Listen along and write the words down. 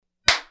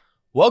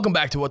Welcome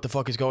back to What the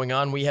Fuck is Going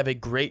On. We have a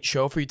great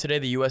show for you today.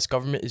 The U.S.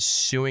 government is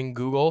suing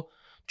Google.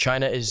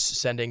 China is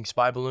sending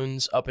spy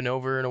balloons up and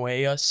over and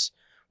away us.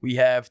 We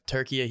have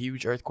Turkey, a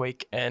huge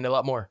earthquake, and a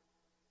lot more.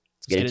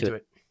 Let's get into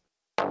it.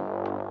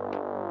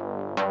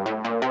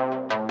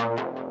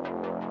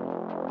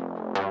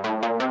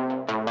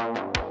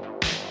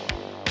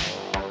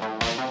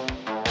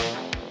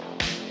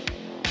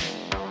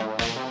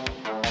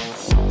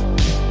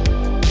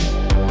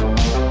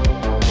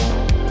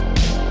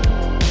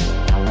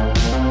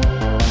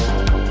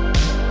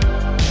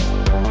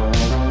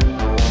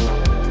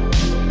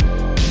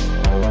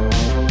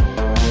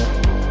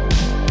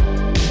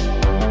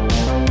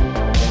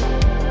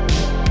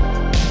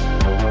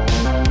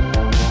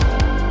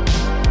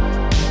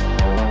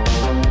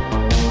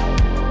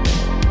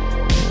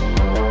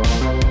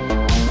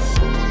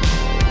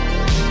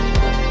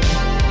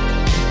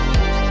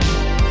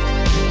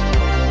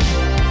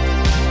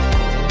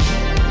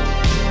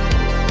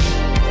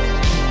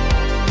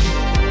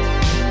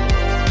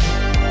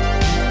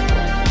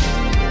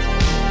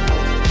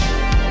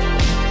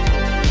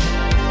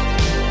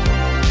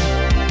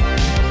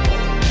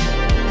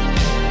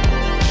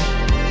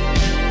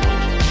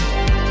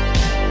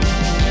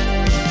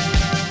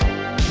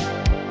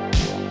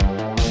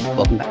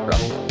 Welcome back, bro.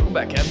 Welcome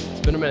back, Kev.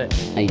 It's been a minute.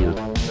 How you doing?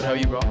 Good, how are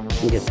you, bro? I'm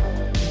good.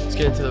 Let's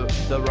get into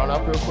the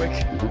run-up real quick.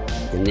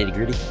 The nitty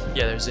gritty.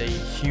 Yeah, there's a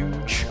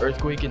huge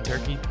earthquake in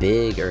Turkey.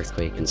 Big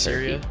earthquake in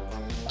Syria.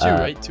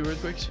 Turkey. Two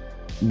earthquakes?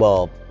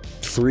 Well,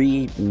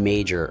 3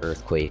 major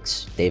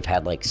earthquakes. They've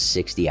had like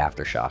 60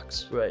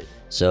 aftershocks. Right.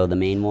 So the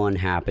main one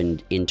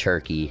happened in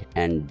Turkey,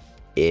 and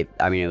it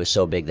was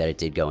so big that it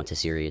did go into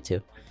Syria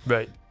too.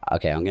 Right.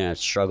 Okay, I'm gonna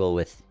struggle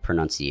with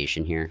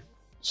pronunciation here.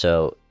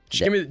 So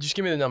Just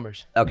give me the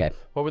numbers. okay.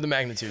 What were the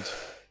magnitudes?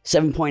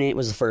 7.8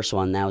 was the first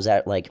one. That was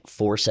at like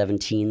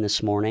 4:17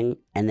 this morning.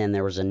 And then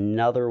there was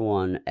another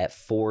one at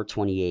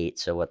 4:28.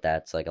 So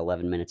that's like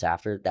 11 minutes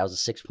after. That was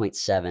a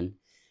 6.7.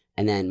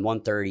 And then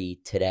 1:30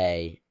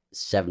 today,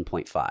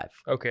 7.5.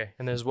 Okay.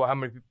 And how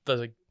many people?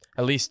 There's like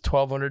at least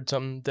 1,200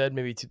 something dead,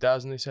 maybe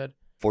 2,000 they said?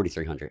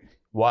 4,300.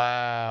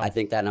 Wow. I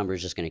think that number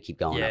is just going to keep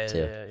going up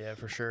too. Yeah,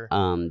 for sure.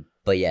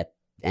 But yeah,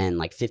 and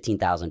like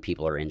 15,000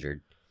 people are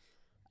injured.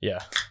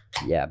 Yeah.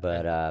 Yeah,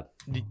 but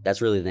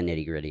that's really the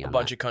nitty gritty. A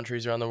bunch of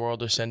countries around the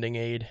world are sending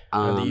aid.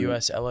 The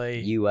U.S., L.A.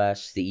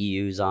 U.S., the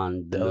EU's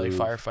on the LA move.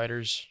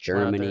 firefighters.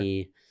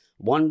 Germany.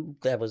 One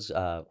that was,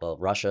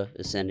 Russia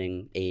is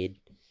sending aid.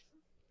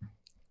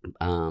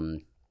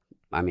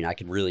 I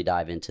could really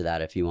dive into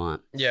that if you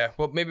want. Yeah,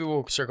 well, maybe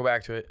we'll circle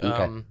back to it.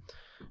 Okay.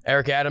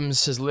 Eric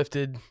Adams has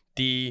lifted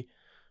the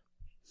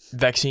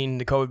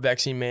COVID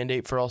vaccine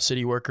mandate for all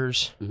city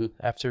workers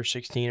after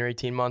 16 or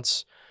 18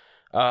 months.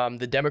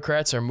 The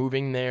Democrats are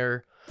moving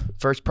their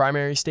first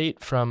primary state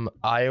from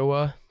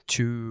Iowa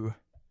to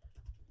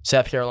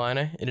South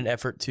Carolina in an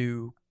effort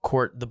to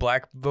court the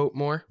black vote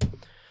more.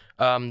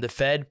 The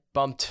Fed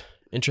bumped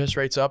interest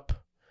rates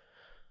up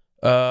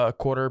a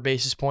quarter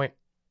basis point.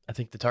 I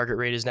think the target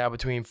rate is now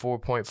between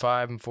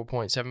 4.5 and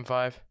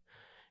 4.75.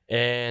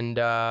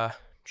 And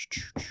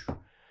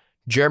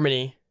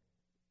Germany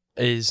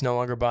is no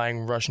longer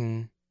buying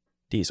Russian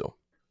diesel.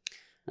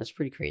 That's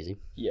pretty crazy.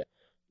 Yeah.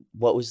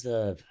 What was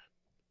the...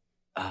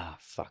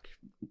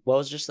 What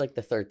was just like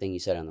the third thing you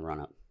said on the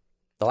run-up?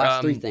 The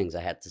last 3 things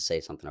I had to say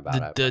something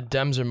about. The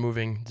Dems are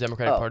moving. The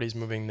Democratic Party is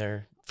moving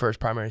their first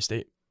primary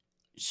state.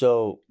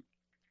 So,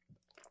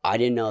 I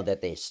didn't know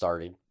that they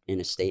started in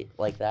a state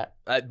like that.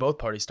 Both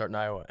parties start in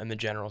Iowa, and the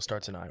general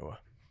starts in Iowa.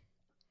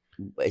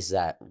 Is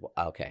that...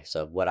 Okay,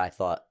 so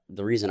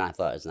the reason I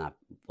thought is not...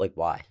 Like,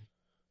 why?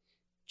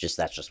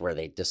 That's just where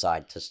they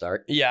decide to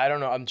start? Yeah, I don't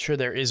know. I'm sure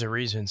there is a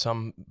reason,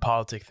 some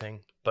politic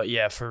thing. But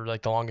yeah, for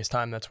like the longest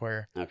time, that's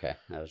where... Okay,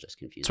 that was just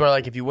confusing. It's where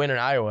like if you win in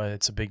Iowa,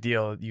 it's a big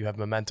deal. You have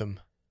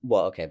momentum.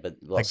 Well, okay, but...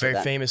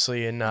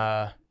 famously in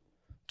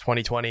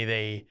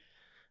 2020,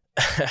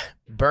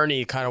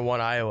 Bernie kind of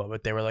won Iowa,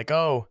 but they were like,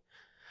 oh,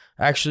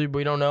 actually,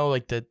 we don't know.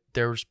 Like that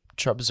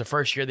Trump was the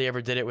first year they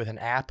ever did it with an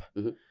app.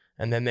 Mm-hmm.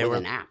 And then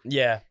an app.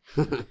 Yeah.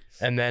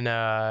 And then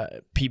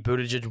Pete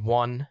Buttigieg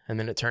won, and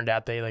then it turned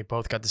out they like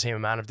both got the same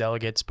amount of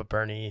delegates, but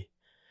Bernie...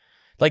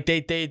 Like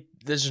this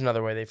is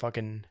another way they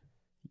fucking...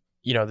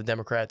 the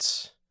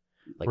Democrats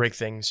rig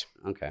things.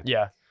 Okay.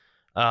 Yeah.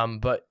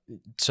 But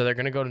so they're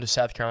going to go to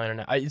South Carolina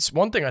now. It's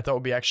one thing I thought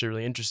would be actually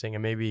really interesting,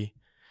 and maybe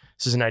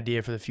this is an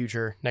idea for the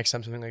future next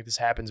time something like this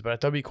happens, but I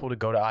thought it'd be cool to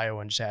go to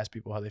Iowa and just ask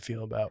people how they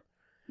feel about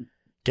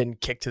getting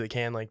kicked to the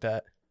can like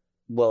that.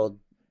 Well,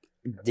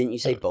 didn't you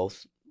say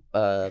both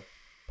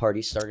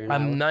parties started in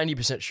Iowa? I'm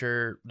 90%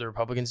 sure the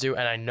Republicans do,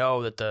 and I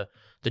know that the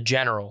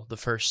general, the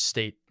first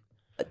state,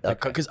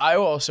 because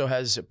Iowa also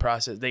has a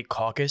process, they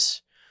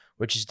caucus,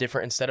 which is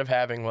different. Instead of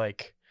having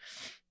like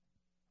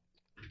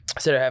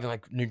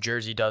New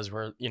Jersey does,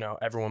 where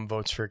everyone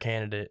votes for a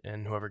candidate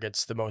and whoever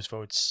gets the most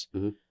votes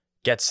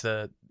gets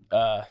the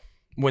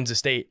wins the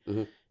state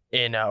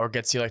or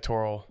gets the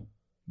electoral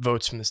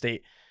votes from the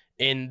state.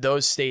 In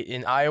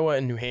Iowa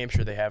and New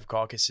Hampshire, they have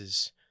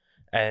caucuses,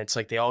 and it's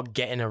like they all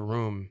get in a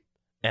room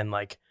and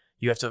like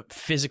you have to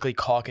physically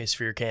caucus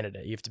for your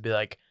candidate. You have to be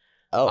like,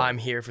 Oh, I'm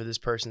here for this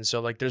person.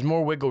 So like, there's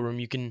more wiggle room.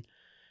 You can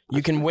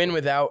win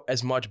without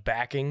as much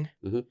backing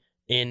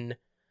in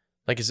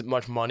like as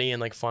much money and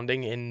like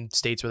funding in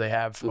states where they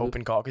have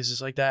open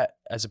caucuses like that.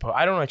 As opposed,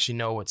 I don't actually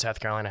know what South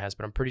Carolina has,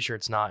 but I'm pretty sure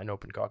it's not an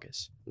open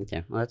caucus.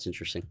 Okay, well that's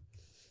interesting.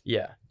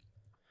 Yeah,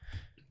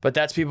 but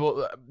that's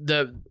people.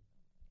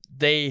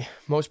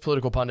 Most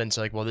political pundits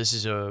are like, well, this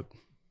is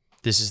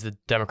the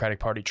Democratic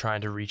Party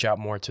trying to reach out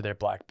more to their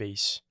black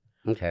base.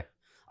 Okay,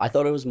 I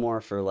thought it was more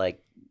for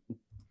like,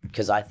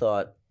 because I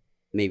thought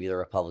maybe the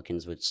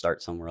Republicans would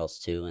start somewhere else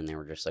too, and they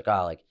were just like,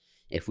 oh, like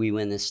if we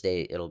win this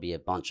state, it'll be a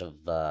bunch of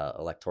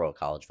electoral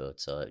college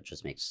votes, so it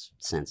just makes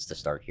sense to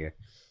start here.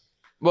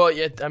 Well,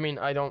 yeah, I mean,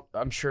 I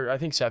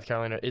think South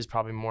Carolina is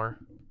probably more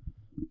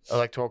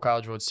electoral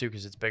college votes too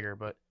because it's bigger,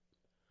 but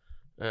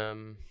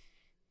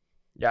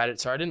yeah, I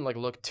didn't like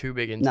look too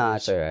big into. No,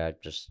 it's all right.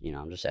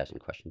 I'm just asking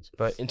questions.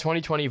 But in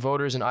 2020,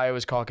 voters in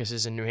Iowa's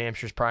caucuses and New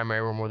Hampshire's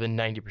primary were more than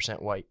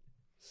 90% white.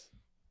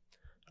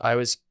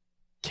 Iowa's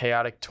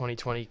chaotic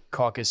 2020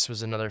 caucus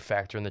was another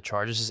factor in the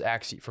charge. This is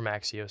from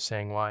Axios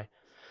saying why.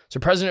 So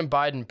President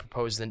Biden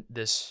proposed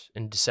this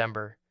in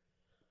December,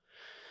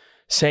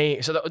 saying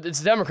it's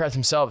the Democrats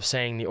themselves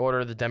saying the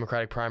order of the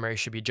Democratic primary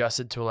should be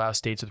adjusted to allow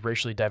states with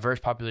racially diverse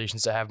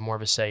populations to have more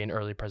of a say in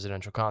early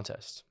presidential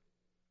contests.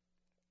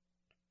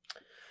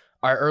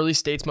 Our early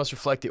states must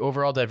reflect the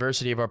overall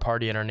diversity of our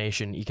party and our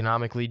nation,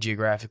 economically,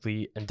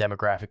 geographically, and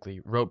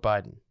demographically, wrote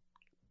Biden.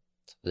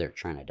 They're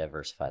trying to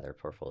diversify their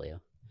portfolio.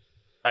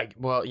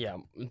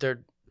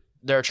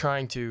 They're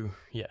trying to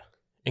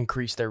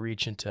increase their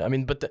reach into. I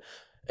mean, but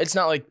it's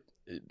not like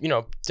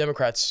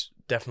Democrats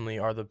definitely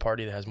are the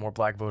party that has more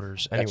black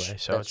voters anyway.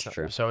 That's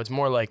true. So it's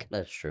more like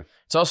that's true.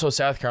 It's also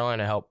South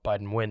Carolina helped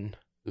Biden win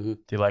the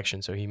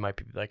election, so he might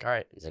be like, all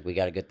right, he's like, we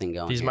got a good thing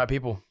going. These are my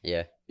people.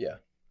 Yeah,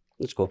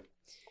 that's cool.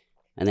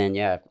 And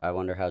then I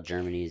wonder how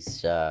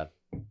Germany's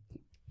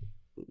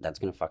that's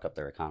gonna fuck up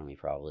their economy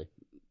probably,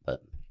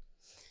 but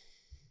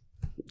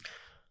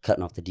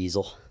cutting off the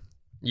diesel.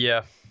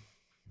 Yeah,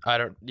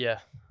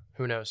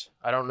 who knows?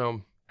 I don't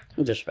know.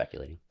 I'm just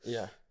speculating.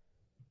 Yeah.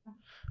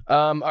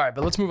 All right,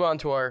 but let's move on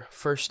to our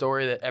first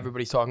story that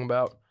everybody's talking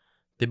about: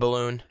 the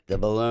balloon,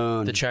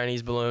 the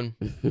Chinese balloon.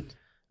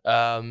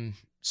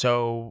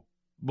 So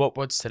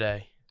what's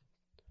today?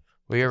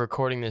 We are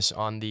recording this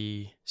on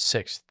the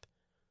 6th,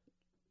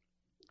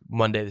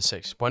 Monday the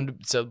 6th.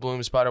 So the balloon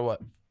was spotted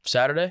what,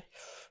 Saturday?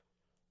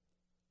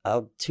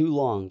 Too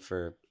long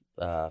for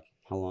how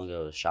long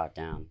ago it was shot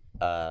down.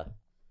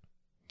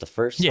 The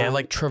first time,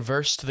 like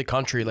traversed the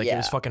country like it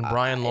was fucking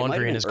Brian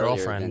Laundrie and his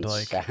girlfriend,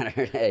 like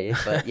Saturday,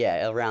 but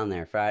around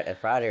there,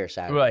 Friday or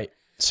Saturday. Right.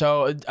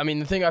 So I mean,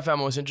 the thing I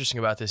found most interesting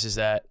about this is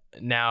that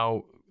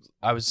now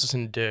I was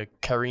listening to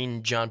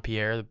Karine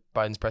Jean-Pierre,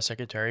 Biden's press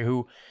secretary,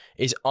 who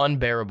is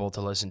unbearable to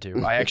listen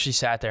to. I actually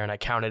sat there and I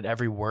counted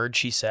every word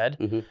she said,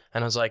 and I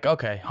was like,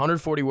 okay,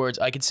 140 words.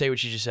 I could say what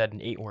she just said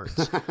in 8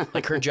 words.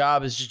 Like her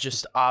job is to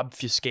just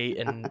obfuscate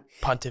and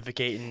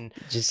pontificate and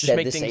just said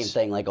make the same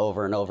thing like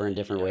over and over in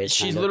different ways.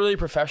 She's literally a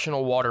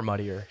professional water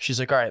muddier. She's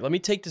like, all right, let me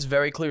take this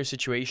very clear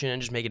situation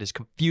and just make it as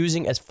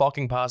confusing as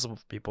fucking possible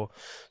for people.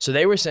 So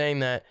they were saying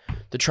that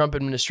the Trump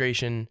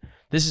administration,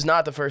 this is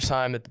not the first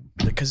time that,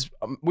 because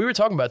we were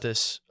talking about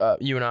this,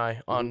 you and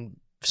I, on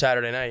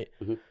Saturday night.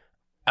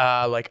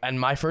 And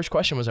my first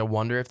question was, I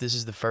wonder if this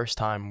is the first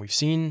time we've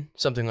seen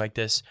something like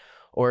this,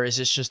 or is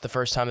this just the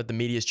first time that the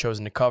media has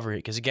chosen to cover it?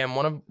 Because again,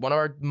 one of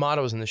our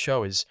mottos in the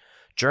show is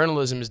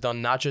journalism is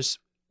done not just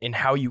in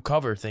how you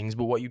cover things,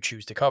 but what you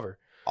choose to cover.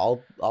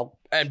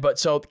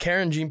 So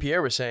Karen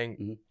Jean-Pierre was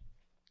saying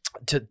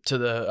to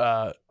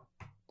the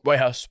White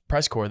House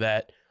press corps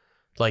that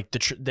like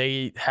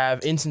they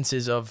have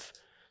instances of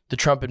the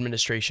Trump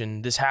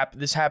administration. This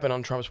happened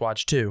on Trump's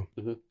watch too.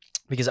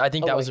 Because I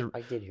think I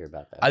did hear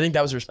about that. I think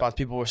that was the response.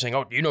 People were saying,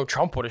 "Oh,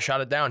 Trump would have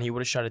shot it down. He would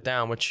have shut it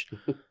down," which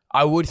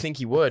I would think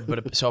he would.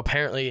 But so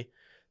apparently,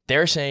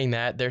 they're saying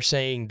that they're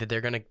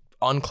going to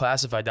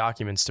unclassify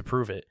documents to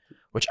prove it,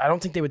 which I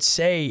don't think they would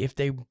say if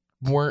they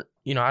weren't.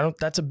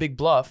 That's a big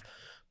bluff.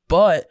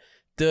 But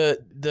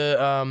the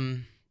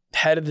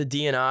head of the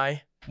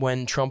DNI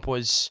when Trump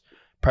was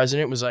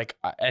president was like,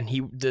 and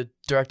the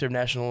director of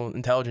national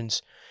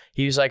intelligence,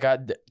 he was like,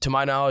 to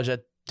my knowledge,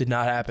 that did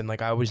not happen.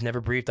 Like, I was never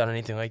briefed on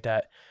anything like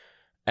that.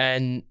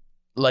 And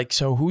like,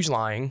 so who's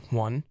lying?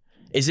 One,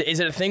 is it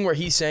a thing where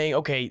he's saying,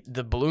 okay,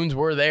 the balloons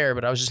were there,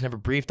 but I was just never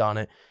briefed on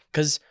it?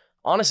 Because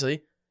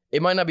honestly,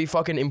 it might not be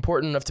fucking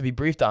important enough to be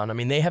briefed on. I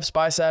mean, they have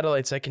spy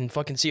satellites that can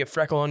fucking see a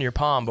freckle on your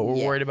palm, but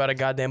we're worried about a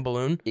goddamn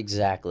balloon.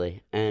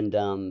 Exactly. And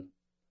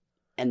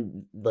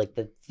like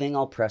the thing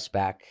I'll press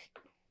back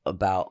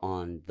about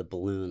on the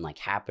balloon, like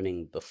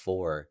happening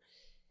before,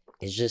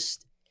 is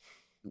just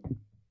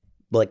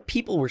like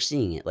people were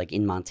seeing it like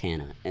in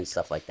Montana and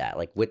stuff like that,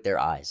 like with their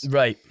eyes.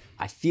 Right.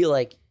 I feel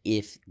like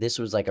if this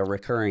was like a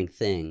recurring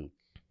thing,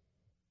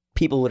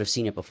 people would have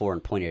seen it before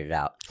and pointed it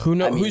out. Who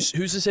knows?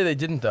 Who's to say they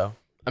didn't though?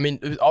 I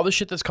mean, all the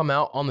shit that's come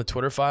out on the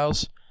Twitter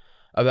files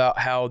about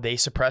how they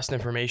suppressed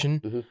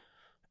information.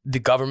 the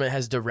government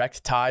has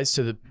direct ties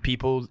to the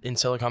people in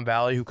Silicon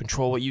Valley who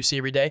control what you see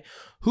every day.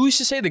 Who's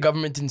to say the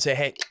government didn't say,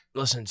 hey,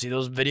 listen, see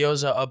those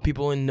videos of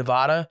people in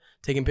Nevada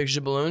taking pictures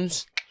of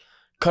balloons?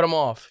 Cut them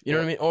off. You know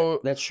what I mean? Or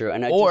that's true.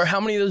 And how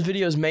many of those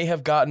videos may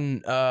have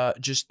gotten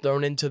just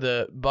thrown into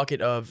the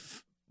bucket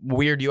of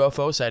weird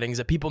UFO sightings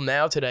that people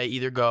now today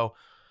either go,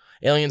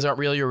 aliens aren't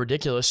real, you're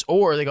ridiculous,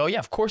 or they go, yeah,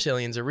 of course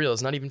aliens are real.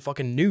 It's not even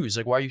fucking news.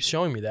 Like, why are you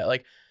showing me that?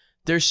 Like,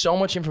 there's so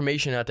much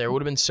information out there. It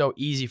would have been so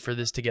easy for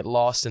this to get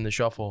lost in the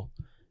shuffle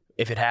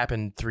if it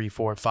happened 3,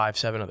 4, 5,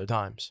 7 other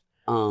times.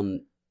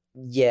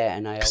 Yeah,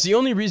 and because the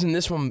only reason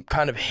this one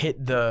kind of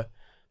hit the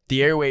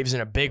airwaves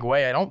in a big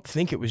way, I don't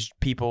think it was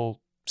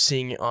people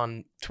seeing it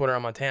on Twitter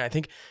on Montana. I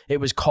think it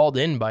was called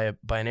in by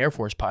an Air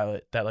Force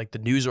pilot that like the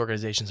news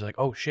organizations are like,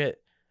 oh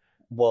shit.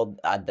 Well,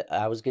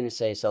 I was gonna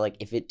say, so like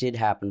if it did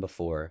happen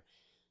before,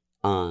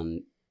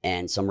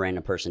 and some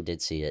random person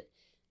did see it,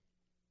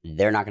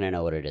 they're not going to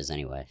know what it is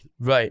anyway.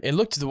 Right. It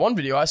looked, the one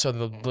video I saw,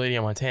 the lady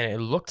in Montana, it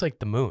looked like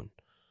the moon.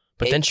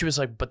 But then she was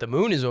like, but the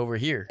moon is over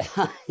here.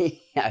 Yeah,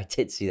 I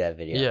did see that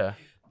video. Yeah.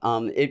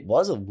 It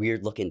was a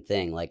weird looking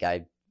thing. Like,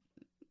 I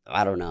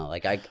don't know.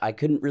 Like, I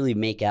couldn't really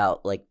make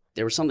out, like,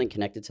 there was something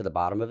connected to the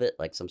bottom of it,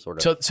 like some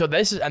sort of. So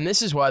this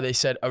is why they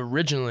said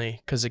originally,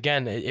 because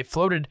again, it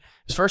floated,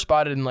 it was first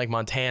spotted in like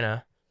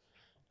Montana,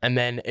 and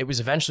then it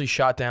was eventually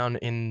shot down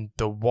in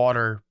the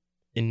water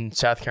in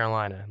South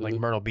Carolina, like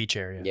Myrtle Beach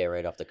area. Yeah,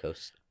 right off the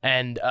coast.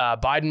 And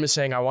Biden was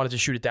saying, I wanted to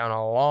shoot it down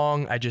all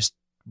along. I just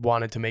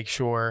wanted to make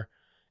sure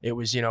it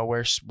was, you know,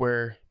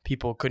 where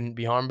people couldn't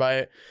be harmed by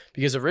it.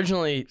 Because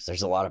originally...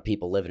 there's a lot of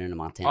people living in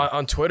Montana.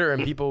 On Twitter,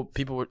 and people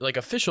were, like,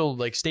 official,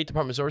 like, State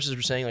Department sources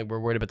were saying, like, we're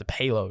worried about the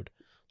payload.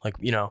 Like,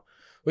 you know,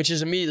 which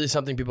is immediately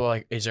something people are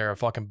like, is there a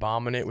fucking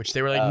bomb in it? Which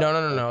they were like, no,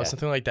 okay. It's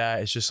something like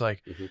that. It's just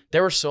like,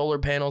 there were solar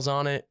panels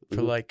on it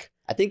for like...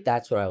 I think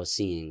that's what I was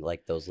seeing,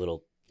 like those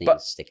little...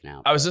 things sticking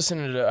out. I was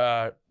listening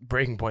to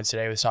Breaking Points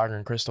today with Soccer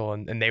and Crystal,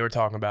 and they were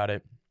talking about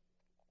it.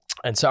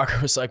 And Soccer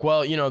was like,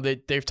 well, you know,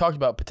 they've talked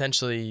about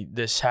potentially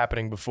this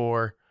happening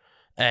before,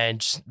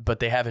 but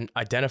they haven't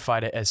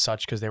identified it as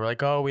such because they were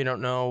like, oh, we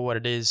don't know what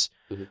it is.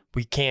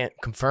 We can't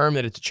confirm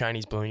that it's a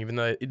Chinese balloon, even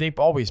though they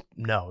always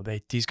know.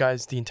 These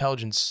guys, the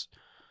intelligence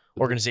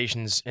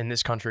organizations in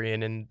this country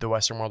and in the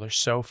Western world are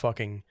so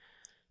fucking...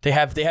 They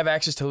have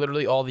access to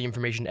literally all the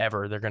information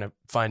ever. They're going to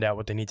find out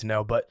what they need to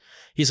know. But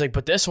he's like,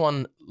 but this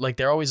one, like,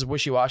 they're always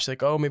wishy-washy.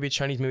 Like, oh, maybe it's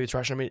Chinese, maybe it's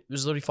Russian. I mean,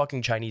 there's literally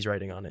fucking Chinese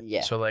writing on it.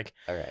 Yeah. So, like,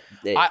 all right.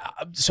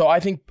 I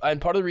think, and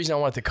part of the reason I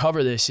wanted to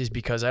cover this is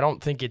because I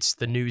don't think it's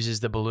the news is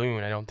the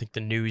balloon. I don't think the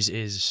news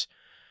is,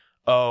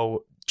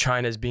 oh,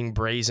 China's being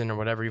brazen or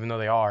whatever, even though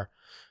they are.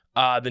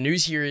 The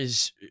news here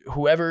is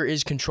whoever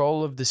is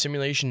control of the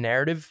simulation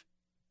narrative,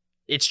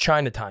 it's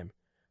China time,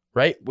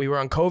 right? We were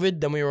on COVID,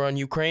 then we were on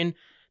Ukraine.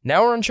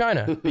 Now we're on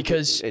China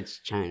because it's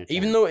China.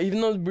 Even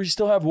though we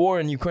still have war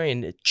in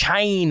Ukraine,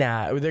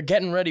 China, they're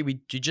getting ready. We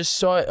just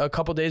saw it a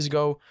couple days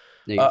ago.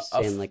 You're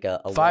saying like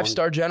a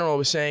 5-star general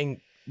was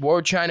saying war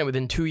with China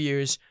within 2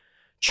 years.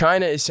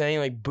 China is saying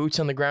like boots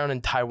on the ground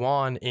in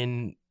Taiwan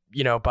in,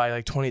 you know, by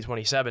like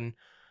 2027.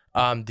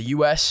 The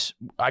U.S.,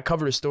 I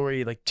covered a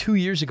story like 2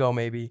 years ago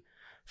maybe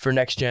for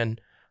Next Gen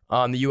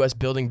on the U.S.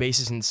 building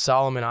bases in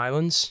Solomon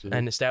Islands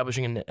and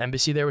establishing an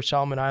embassy there, which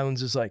Solomon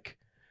Islands is like...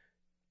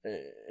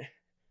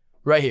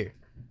 right here.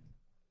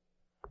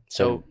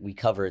 So we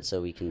cover it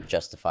so we can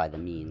justify the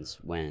means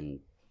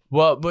when...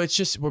 Well, but it's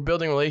just, we're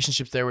building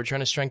relationships there. We're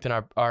trying to strengthen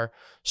our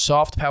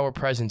soft power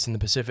presence in the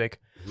Pacific,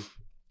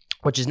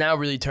 which is now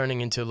really turning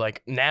into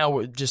like,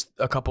 now just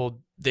a couple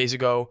days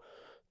ago,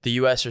 the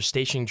U.S. are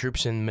stationing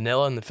troops in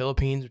Manila in the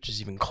Philippines, which is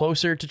even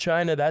closer to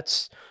China.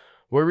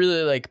 We're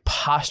really like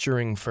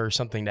posturing for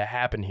something to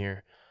happen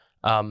here.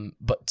 And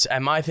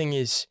my thing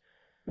is,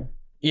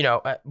 you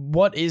know,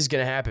 what is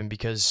going to happen?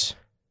 Because...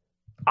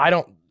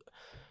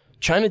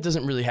 China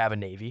doesn't really have a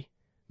navy.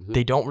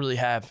 They don't really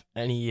have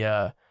any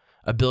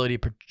ability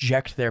to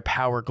project their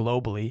power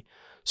globally.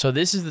 So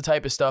this is the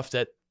type of stuff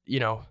that, you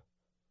know,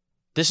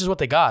 this is what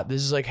they got.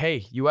 This is like,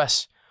 hey,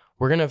 U.S.,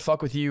 we're going to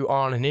fuck with you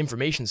on an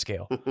information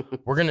scale.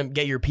 We're going to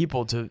get your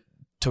people to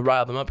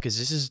rile them up because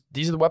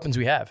these are the weapons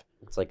we have.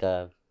 It's like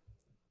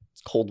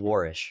it's Cold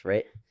War-ish,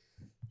 right?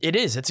 It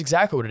is. That's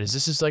exactly what it is.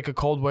 This is like a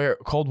Cold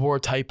War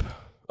type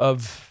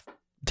of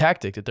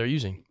tactic that they're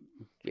using.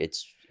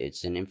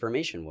 It's an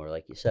information war,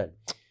 like you said.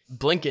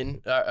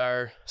 Blinken,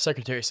 our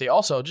Secretary of State,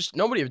 also, just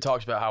nobody even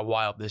talks about how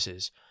wild this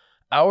is.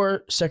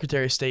 Our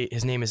Secretary of State,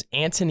 his name is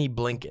Antony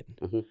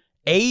Blinken.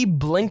 A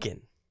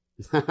Blinken.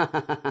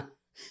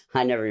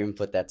 I never even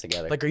put that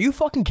together. Like, are you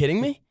fucking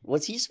kidding me?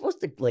 Was he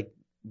supposed to, like,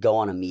 go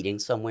on a meeting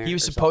somewhere? He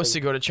was supposed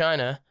to go to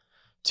China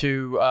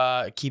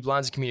to keep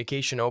lines of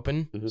communication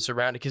open,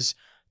 surrounded, because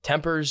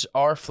tempers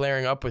are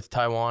flaring up with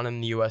Taiwan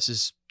and the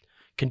U.S.'s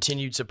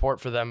continued support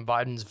for them,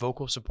 Biden's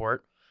vocal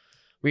support.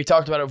 We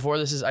talked about it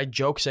before. I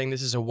joke saying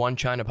this is a one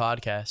China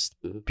podcast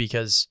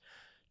because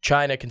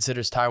China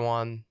considers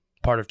Taiwan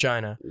part of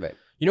China. Right.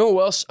 You know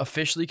who else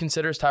officially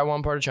considers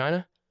Taiwan part of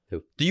China?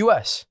 Who? The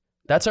U.S.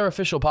 That's our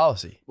official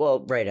policy.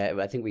 Well, right.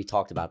 I think we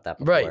talked about that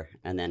before. Right.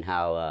 And then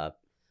how,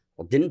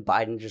 well, didn't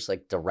Biden just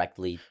like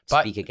directly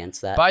speak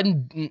against that?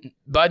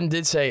 Biden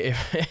did say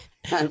if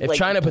like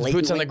China puts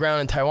boots on the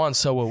ground in Taiwan,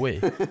 so will we.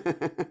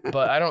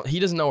 But he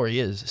doesn't know where he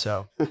is,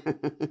 so.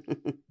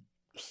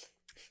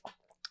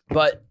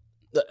 But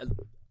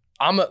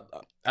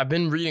I've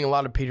been reading a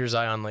lot of Peter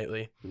Zion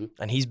lately,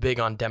 and he's big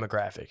on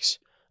demographics.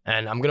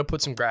 And I'm gonna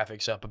put some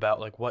graphics up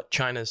about like what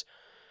China's,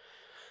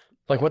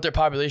 like what their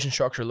population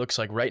structure looks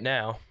like right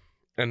now,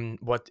 and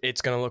what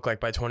it's gonna look like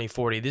by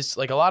 2040. This,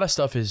 like, a lot of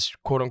stuff is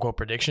quote unquote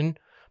prediction,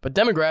 but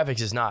demographics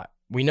is not.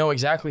 We know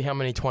exactly how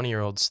many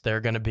 20-year-olds there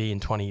are gonna be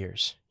in 20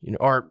 years,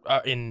 or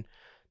in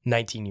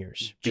 19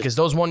 years, because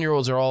those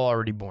 1-year-olds are all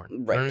already born. Right,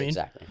 you know what I mean?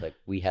 Exactly. Like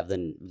we have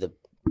the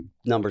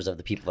numbers of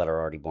the people that are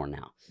already born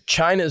now.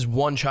 China's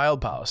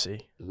one-child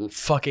policy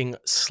fucking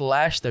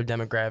slashed their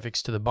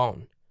demographics to the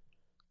bone.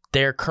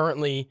 They're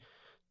currently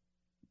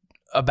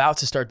about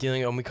to start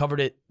dealing, and we covered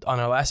it on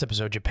our last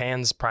episode,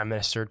 Japan's prime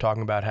minister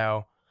talking about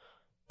how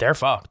they're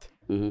fucked.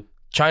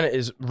 China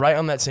is right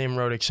on that same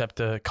road, except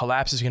the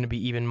collapse is going to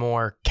be even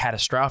more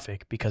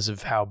catastrophic because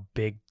of how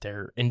big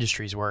their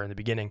industries were in the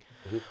beginning.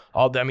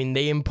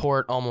 They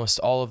import almost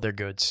all of their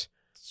goods.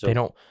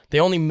 So they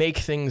only make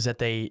things that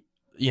they,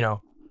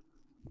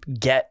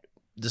 get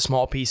the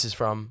small pieces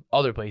from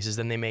other places,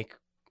 then they make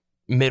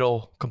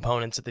middle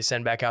components that they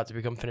send back out to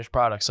become finished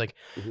products. Like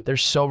they're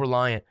so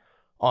reliant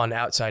on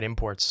outside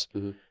imports.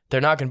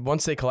 They're not going to,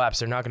 once they collapse,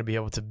 they're not going to be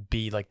able to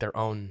be like their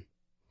own,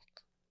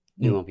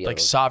 you won't be like,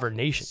 sovereign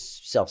nation,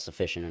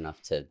 self-sufficient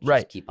enough to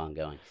just keep on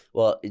going.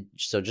 Well,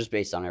 so just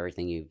based on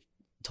everything you've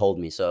told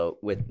me, so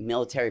with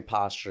military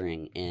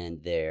posturing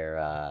and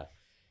their,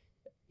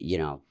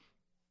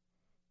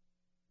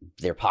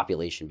 their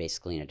population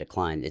basically in a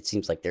decline, it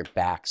seems like their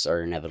backs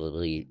are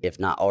inevitably, if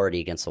not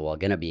already against the wall,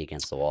 going to be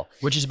against the wall.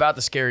 Which is about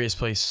the scariest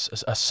place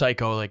a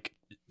psycho like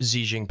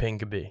Xi Jinping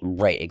could be.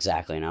 Right,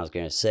 exactly. And I was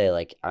going to say,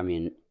 like, I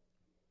mean,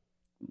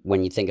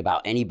 when you think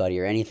about anybody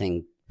or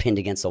anything pinned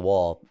against the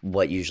wall,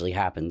 what usually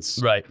happens?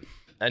 Right.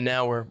 And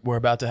now we're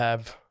about to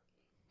have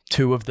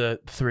 2 of the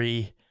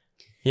 3,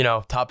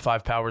 top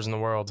 5 powers in the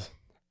world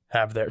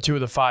have their 2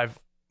 of the 5.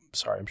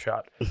 Sorry, I'm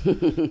shot.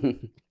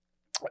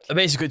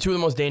 Basically, 2 of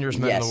the most dangerous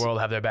men in the world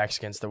have their backs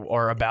against the,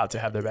 or about to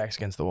have their backs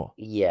against the wall.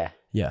 Yeah.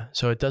 Yeah.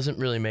 So it doesn't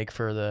really make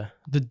for the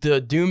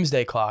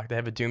doomsday clock. They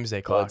have a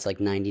doomsday clock. Oh, it's like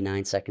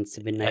 99 seconds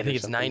to midnight. I think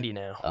it's 90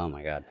 now. Oh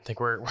my God. I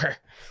think we're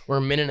a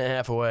minute and a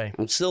half away.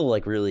 I'm still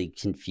like really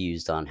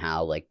confused on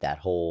how like that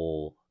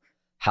whole,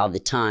 how the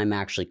time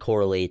actually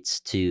correlates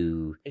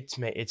to. It's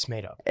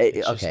made up.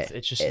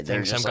 It's just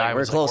they're just some guy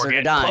we're closer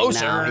to dying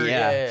closer now.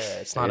 Yeah.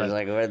 It's not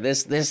like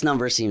this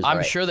number seems. I'm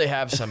right. sure they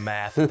have some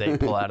math that they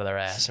pull out of their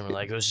ass, and we're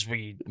like,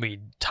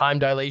 we time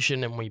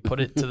dilation, and we put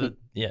it to the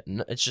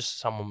It's just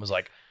someone was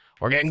like,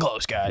 we're getting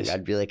close, guys.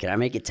 I'd be like, can I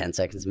make it 10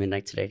 seconds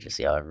midnight today? Just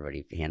see how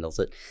everybody handles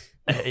it.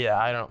 Yeah,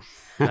 I don't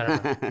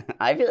know.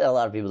 I feel like a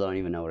lot of people don't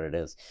even know what it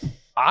is.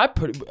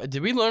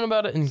 Did we learn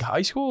about it in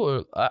high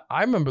school? Or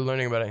I remember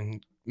learning about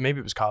it maybe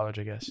it was college,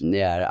 I guess.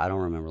 Yeah, I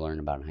don't remember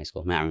learning about it in high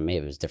school. I mean,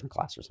 maybe it was a different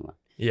class or something.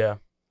 Yeah.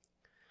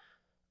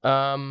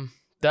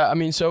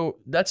 So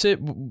that's it.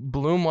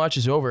 Balloon watch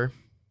is over.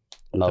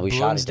 Well, we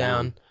shot it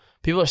down.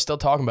 People are still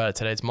talking about it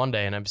today. It's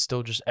Monday, and I'm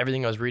still just,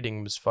 everything I was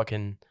reading was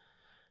fucking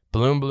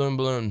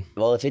balloon.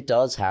 Well, if it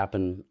does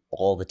happen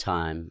all the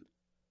time,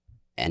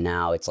 and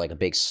now it's like a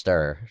big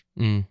stir,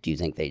 do you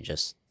think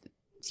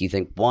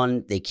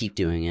one, they keep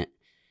doing it,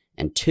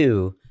 and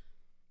 2,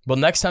 well,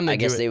 next time I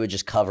guess they would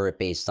just cover it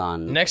based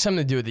on. Next time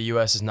they do it, the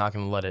U.S. is not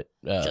going to let it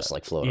just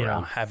like float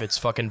around. Have its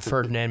fucking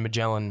Ferdinand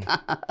Magellan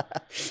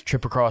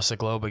trip across the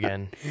globe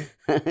again.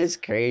 It's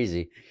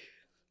crazy.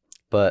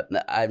 But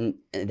do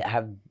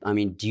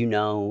you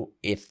know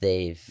if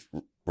they've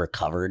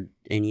recovered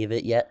any of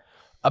it yet?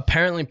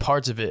 Apparently,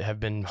 parts of it have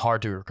been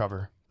hard to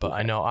recover, but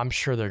I'm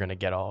sure they're going to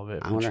get all of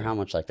it. I wonder how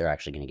much like they're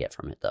actually going to get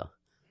from it, though.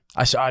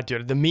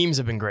 Dude, the memes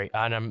have been great,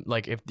 and I'm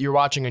like, if you're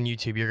watching on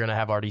YouTube, you're gonna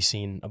have already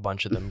seen a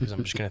bunch of them because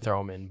I'm just gonna throw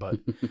them in. But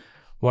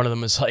one of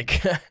them is like,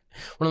 Xi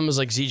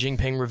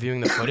Jinping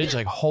reviewing the footage.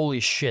 Like, holy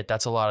shit,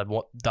 that's a lot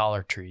of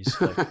Dollar Trees.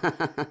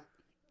 Like,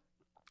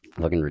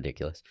 looking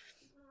ridiculous.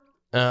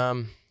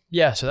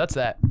 Yeah. So that's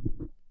that.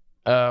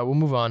 We'll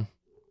move on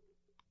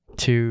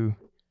to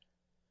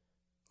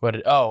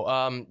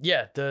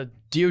the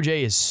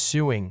DOJ is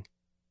suing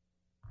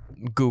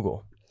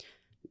Google.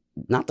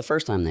 Not the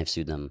first time they've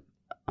sued them.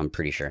 I'm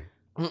pretty sure.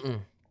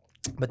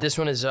 But this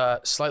one is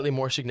slightly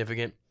more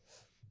significant.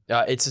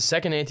 It's the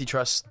second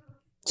antitrust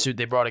suit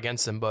they brought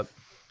against them. But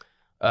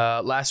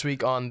last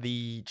week on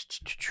the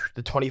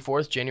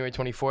 24th, January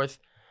 24th,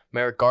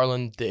 Merrick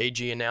Garland, the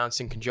AG, announced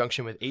in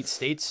conjunction with 8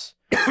 states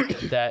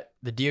that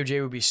the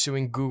DOJ would be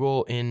suing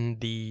Google in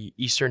the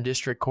Eastern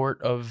District Court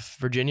of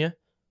Virginia.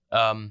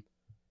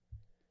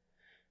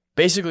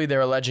 Basically,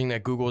 they're alleging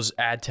that Google's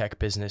ad tech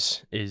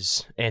business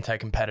is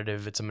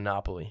anti-competitive. It's a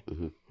monopoly.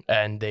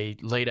 And they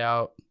laid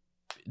out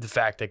the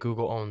fact that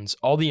Google owns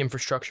all the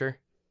infrastructure.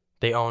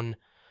 They own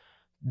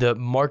the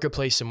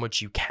marketplace in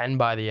which you can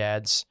buy the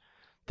ads.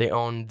 They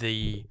own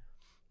the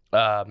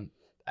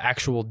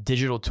actual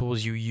digital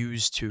tools you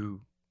use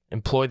to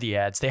employ the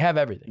ads. They have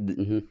everything.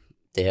 Mm-hmm.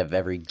 They have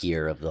every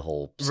gear of the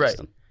whole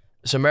system. Right.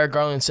 So Merrick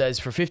Garland says,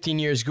 for 15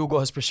 years, Google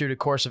has pursued a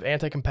course of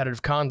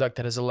anti-competitive conduct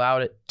that has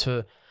allowed it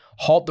to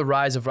halt the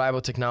rise of rival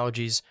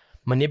technologies,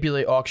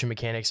 manipulate auction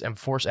mechanics, and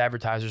force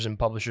advertisers and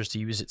publishers to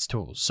use its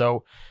tools.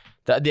 So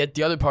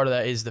the other part of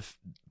that is the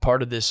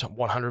part of this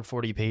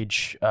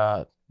 140-page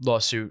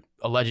lawsuit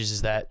alleges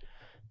is that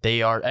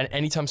they are, and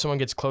anytime someone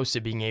gets close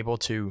to being able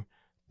to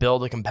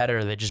build a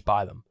competitor, they just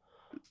buy them,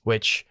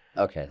 which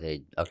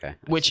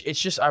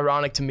it's just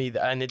ironic to me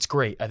and it's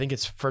great. I think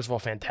it's, first of all,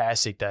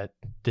 fantastic that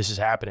this is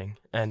happening,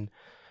 and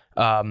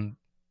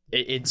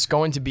it's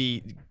going to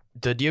be,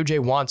 the DOJ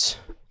wants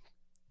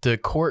the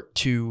court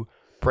to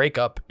break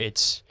up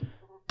its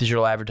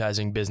digital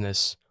advertising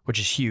business, which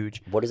is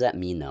huge. What does that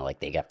mean though? Like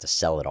they have to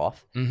sell it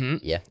off? Mm-hmm.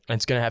 Yeah, and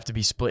it's gonna have to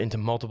be split into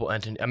multiple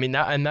entities. I mean,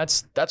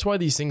 that's why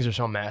these things are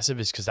so massive,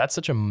 is because that's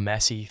such a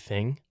messy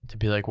thing to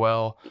be like,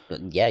 well,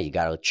 yeah, you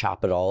got to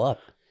chop it all up.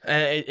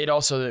 And it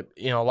also,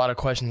 a lot of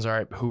questions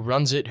are, who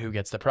runs it? Who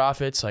gets the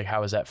profits? Like,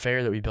 how is that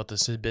fair that we built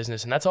this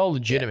business? And that's all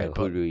legitimate.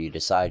 Yeah, who do you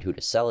decide who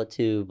to sell it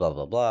to? Blah,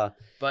 blah, blah.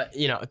 But,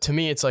 to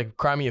me, it's like,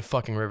 cry me a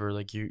fucking river.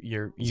 Like,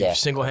 you've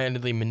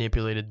single-handedly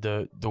manipulated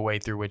the way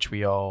through which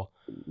we all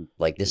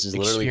like, this is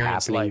literally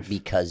happening life.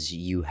 Because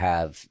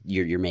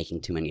you're making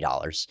too many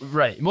dollars.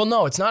 Right. Well,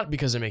 no, it's not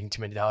because they're making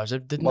too many dollars.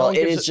 It's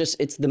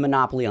the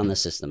monopoly on the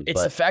system.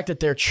 It's the fact that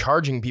they're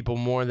charging people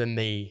more than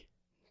they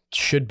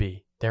should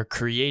be. They're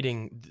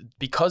creating,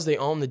 because they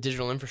own the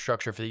digital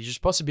infrastructure for these, you're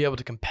supposed to be able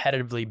to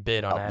competitively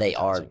bid on advertising. They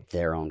are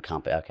their own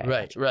company. Okay.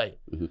 Right.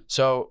 Mm-hmm.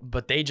 So,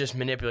 but they just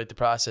manipulate the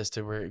process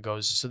to where it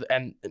goes. So,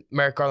 and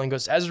Merrick Garland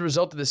goes, as a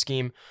result of this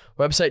scheme,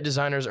 website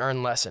designers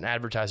earn less and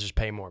advertisers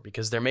pay more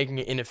because they're making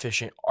it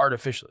inefficient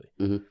artificially.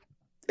 Mm-hmm.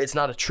 It's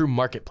not a true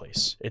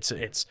marketplace.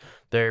 It's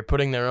they're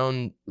putting their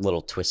own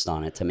little twist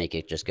on it to make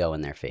it just go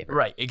in their favor.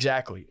 Right.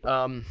 Exactly.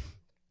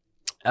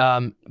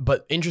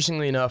 But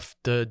interestingly enough,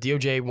 the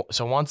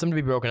DOJ wants them to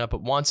be broken up,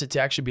 but wants it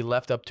to actually be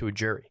left up to a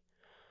jury,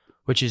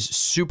 which is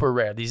super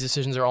rare. These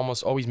decisions are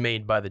almost always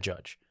made by the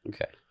judge.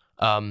 Okay.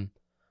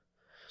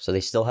 So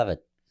they still have a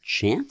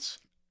chance?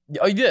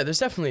 Oh yeah, there's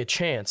definitely a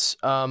chance.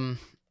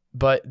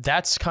 But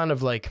that's kind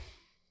of like,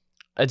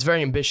 it's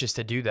very ambitious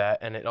to do that,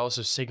 and it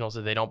also signals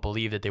that they don't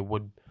believe that they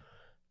would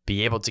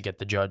be able to get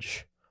the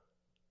judge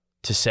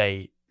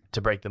to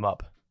break them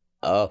up.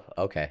 Oh,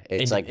 okay.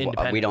 It's like,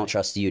 we don't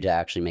trust you to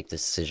actually make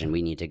this decision.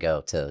 We need to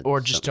go to... Or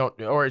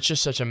it's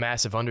just such a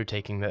massive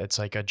undertaking that it's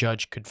like a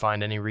judge could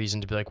find any reason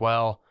to be like,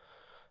 well,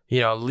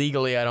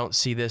 legally I don't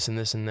see this and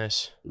this and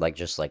this. Like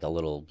just like a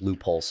little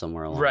loophole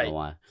somewhere along the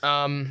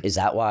line. Is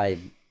that why...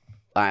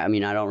 I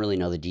mean, I don't really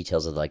know the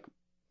details of like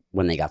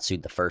when they got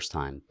sued the first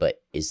time,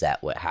 but is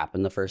that what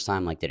happened the first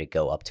time? Like, did it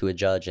go up to a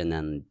judge and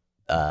then...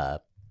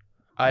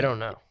 I don't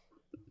know.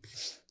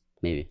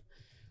 Maybe.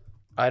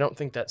 I don't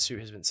think that suit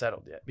has been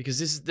settled yet because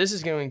this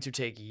is going to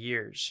take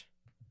years.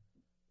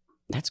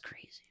 That's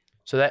crazy.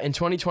 So that in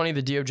 2020,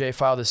 the DOJ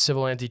filed a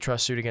civil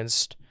antitrust suit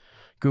against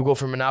Google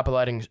for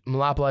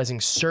monopolizing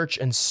search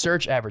and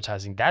search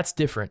advertising. That's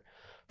different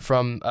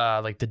from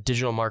like the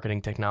digital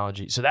marketing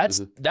technology. So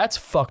that's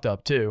fucked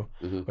up too,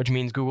 which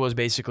means Google is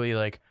basically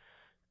like,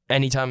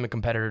 anytime a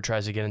competitor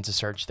tries to get into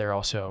search, they're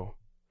also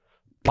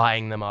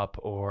buying them up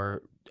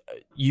or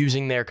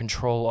using their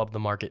control of the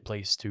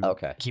marketplace to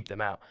keep them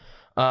out.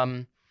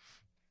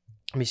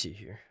 Let me see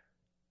here.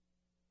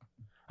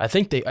 I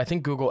think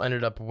Google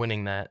ended up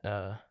winning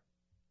that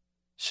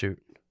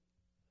suit.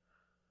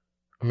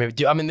 Or maybe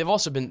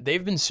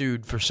they've been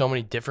sued for so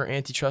many different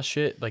antitrust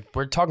shit. Like,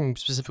 we're talking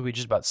specifically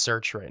just about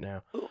search right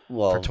now.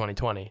 Well, for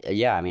 2020.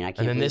 Yeah, I mean, I can't.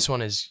 And then this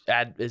one is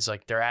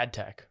like their ad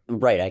tech.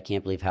 Right, I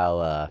can't believe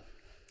how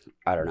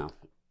I don't know,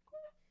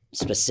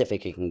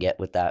 specific it can get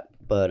with that,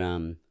 but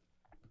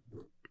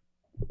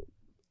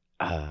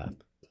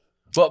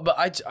But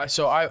I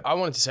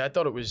wanted to say, I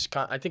thought it was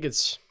I think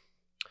it's,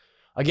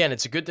 again,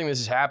 it's a good thing this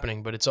is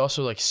happening, but it's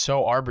also like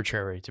so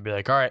arbitrary to be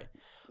like, all right,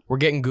 we're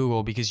getting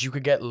Google, because you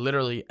could get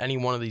literally any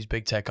one of these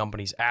big tech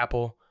companies,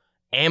 Apple,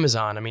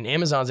 Amazon. I mean,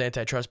 Amazon's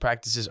antitrust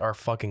practices are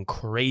fucking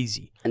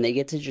crazy. And they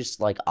get to just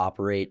like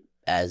operate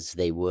as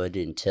they would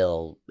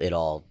until it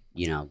all,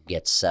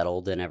 gets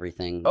settled and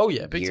everything. Oh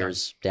yeah, big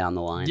years time. Down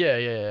the line.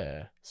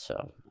 Yeah.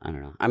 So, I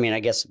don't know. I mean, I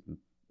guess,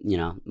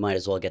 might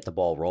as well get the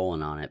ball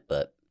rolling on it,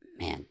 but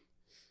man.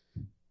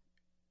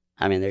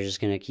 I mean, they're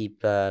just going to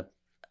keep, I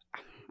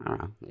don't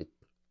know.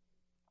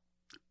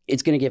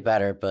 It's going to get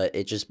better, but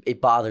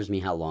it bothers me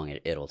how long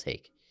it'll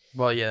take.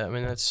 Well, yeah, I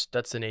mean, that's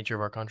the nature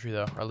of our country,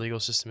 though. Our legal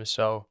system is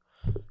so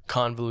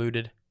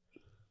convoluted.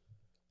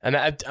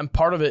 And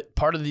part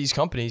of these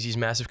companies, these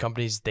massive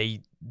companies,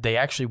 they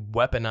actually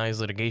weaponize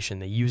litigation.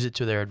 They use it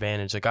to their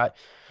advantage. Like, I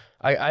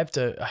have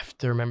to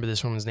remember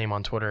this woman's name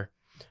on Twitter.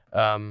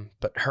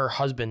 But her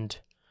husband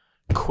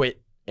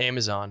quit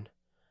Amazon,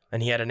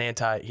 and he had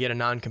a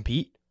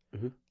non-compete.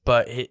 Mm-hmm.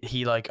 But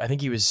he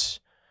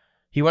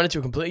went into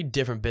a completely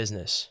different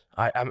business.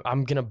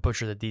 I'm gonna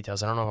butcher the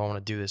details. I don't know if I want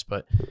to do this,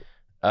 but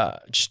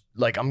just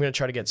like I'm gonna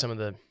try to get some of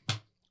the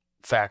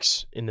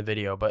facts in the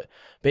video, but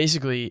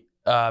basically,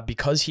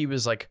 because he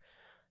was like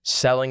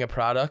selling a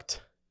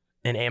product,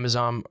 and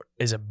Amazon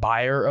is a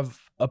buyer of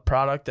a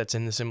product that's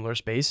in the similar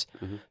space,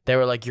 they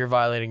were like, "You're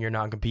violating your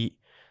non-compete."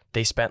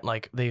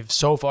 They've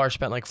so far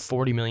spent like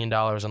 $40 million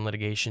on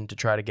litigation to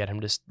try to get him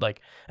to like,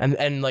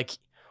 and like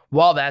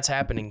while that's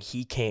happening,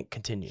 he can't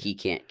continue. He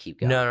can't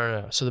keep going.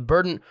 No. So the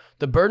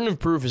burden of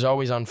proof is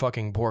always on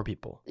fucking poor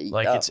people.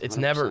 Like it's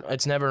never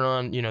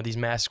on, these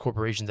mass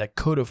corporations that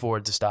could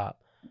afford to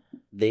stop.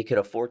 They could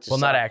afford to stop. Well,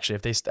 not actually.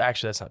 If they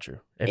actually, that's not true.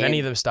 If any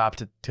of them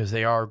stopped because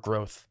they are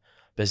growth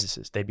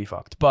businesses, they'd be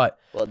fucked. But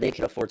they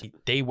could afford to.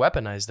 They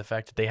weaponize the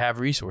fact that they have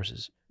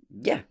resources.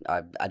 Yeah,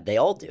 they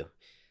all do.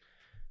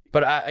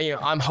 But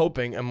I'm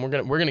hoping, and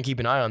we're gonna keep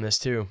an eye on this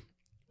too,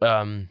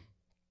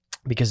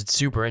 because it's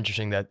super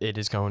interesting that it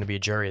is going to be a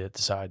jury that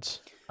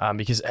decides.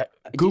 Because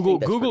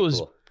Google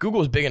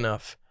is big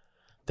enough,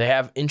 they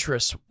have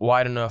interests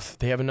wide enough,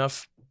 they have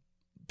enough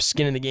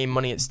skin in the game,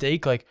 money at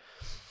stake. Like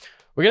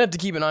we're gonna have to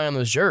keep an eye on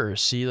those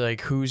jurors, see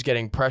like who's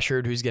getting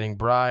pressured, who's getting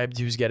bribed,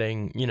 who's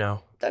getting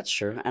That's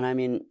true, and I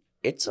mean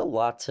it's a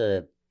lot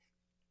to,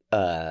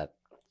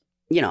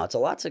 it's a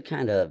lot to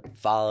kind of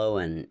follow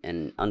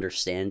and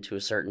understand to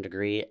a certain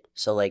degree.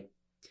 So, like,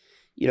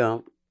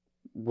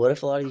 what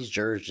if a lot of these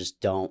jurors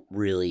just don't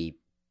really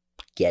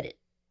get it?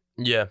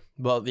 Yeah.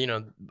 Well,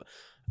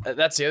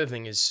 that's the other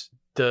thing is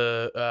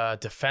the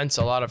defense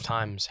a lot of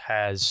times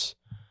has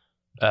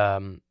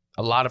a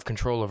lot of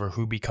control over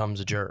who becomes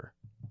a juror.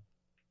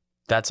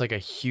 That's like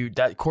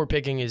that court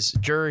picking is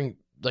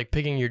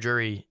picking your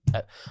jury.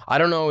 I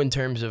don't know in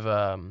terms of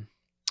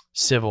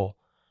civil.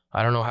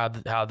 I don't know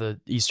how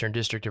the Eastern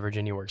District of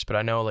Virginia works, but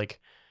I know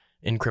like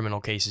in criminal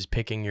cases,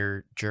 picking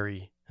your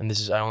jury, and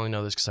I only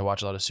know this because I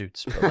watch a lot of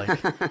Suits, but like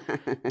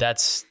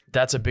that's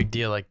a big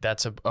deal. Like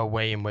that's a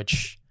way in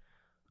which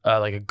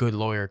like a good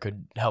lawyer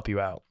could help you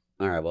out.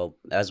 All right. Well,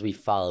 as we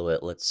follow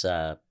it, let's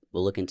we'll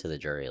look into the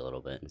jury a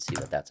little bit and see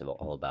what that's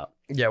all about.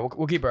 Yeah,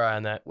 we'll keep our eye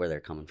on that. Where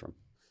they're coming from.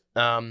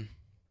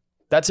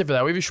 That's it for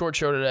that. We have a short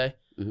show today.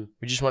 Mm-hmm.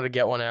 We just wanted to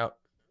get one out.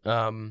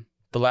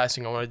 The last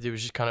thing I want to do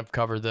is just kind of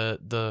cover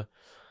the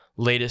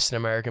latest in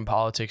American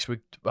politics.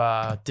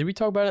 Did we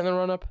talk about it in the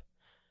run-up?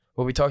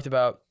 Well, we talked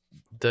about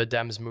the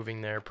Dems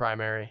moving their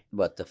primary.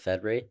 What, the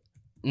Fed rate?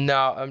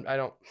 No,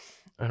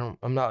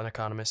 I'm not an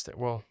economist.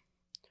 Well,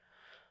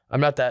 I'm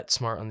not that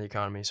smart on the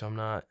economy, so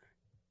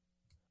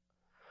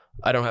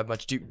I don't have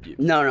much.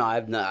 No,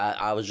 I've not.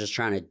 I was just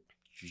trying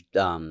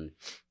to.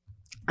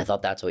 I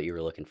thought that's what you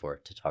were looking for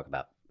to talk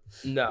about.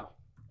 No,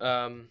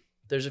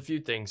 there's a few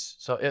things.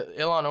 So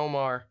Ilhan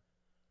Omar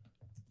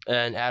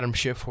and Adam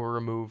Schiff were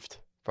removed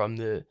from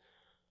the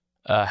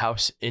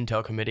House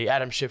Intel Committee.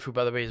 Adam Schiff, who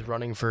by the way is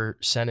running for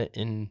Senate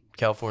in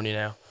California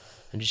now,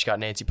 and just got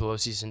Nancy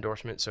Pelosi's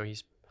endorsement, so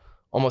he's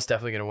almost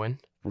definitely gonna win.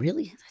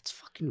 Really? That's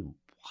fucking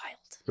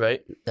wild.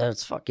 Right?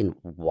 That's fucking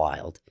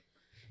wild.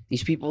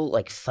 These people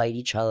like fight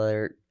each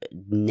other,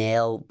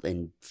 nail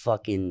and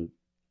fucking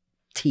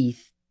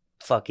teeth,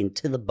 fucking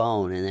to the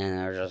bone, and then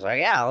they're just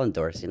like, "Yeah, I'll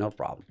endorse you, no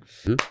problem."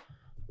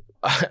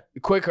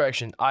 Quick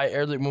correction: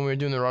 when we were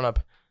doing the run up,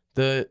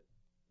 the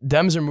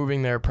Dems are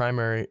moving their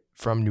primary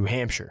from New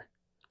Hampshire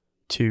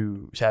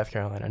to South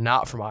Carolina,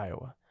 not from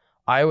Iowa.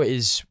 Iowa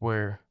is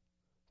where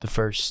the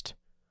first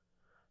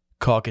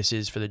caucus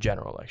is for the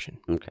general election.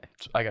 Okay.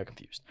 So I got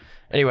confused.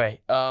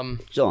 Anyway.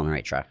 Still on the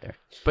right track there.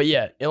 But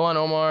yeah, Ilhan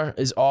Omar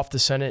is off the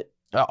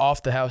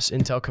House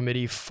Intel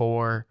Committee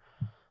for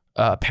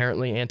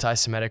apparently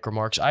anti-Semitic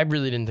remarks. I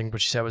really didn't think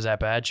what she said was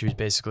that bad. She was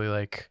basically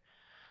like,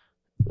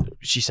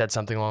 she said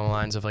something along the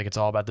lines of like, it's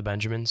all about the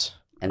Benjamins.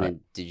 And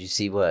then did you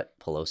see what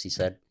Pelosi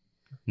said?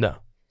 No.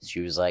 She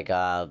was like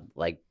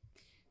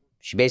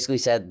she basically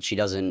said she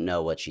doesn't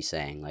know what she's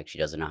saying. Like she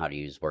doesn't know how to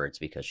use words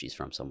because she's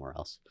from somewhere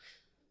else.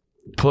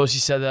 Pelosi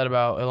said that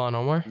about Ilhan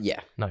Omar? Yeah.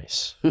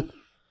 Nice.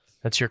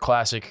 That's your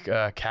classic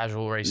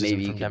casual racism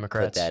Maybe from you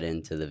Democrats. Put that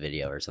into the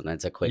video or something.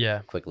 It's a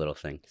quick little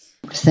thing.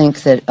 I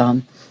think that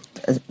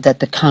that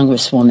the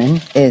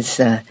Congresswoman is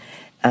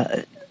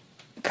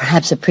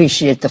perhaps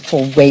appreciate the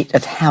full weight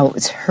of how it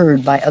was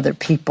heard by other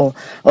people,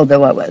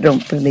 although I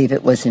don't believe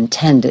it was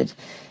intended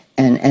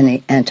in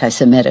any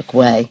anti-Semitic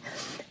way.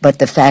 But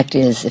the fact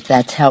is, if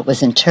that's how it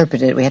was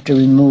interpreted, we have to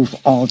remove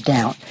all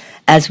doubt,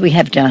 as we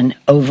have done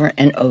over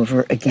and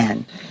over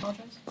again.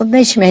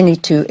 Well, she may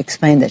need to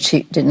explain that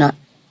she did not.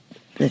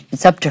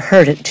 It's up to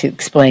her to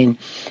explain,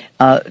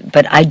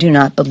 but I do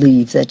not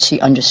believe that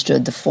she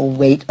understood the full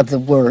weight of the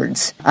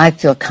words. I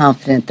feel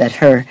confident that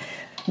her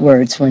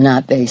words were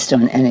not based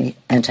on any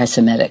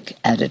anti-Semitic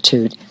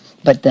attitude,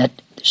 but that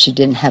she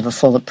didn't have a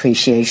full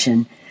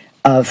appreciation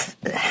of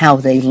how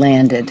they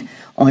landed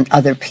on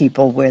other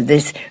people, where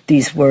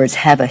these words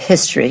have a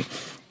history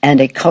and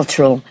a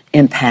cultural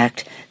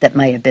impact that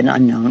may have been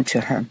unknown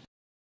to her.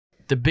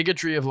 The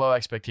bigotry of low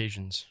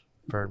expectations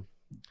for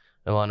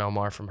Ilhan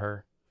Omar from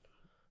her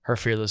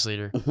fearless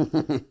leader.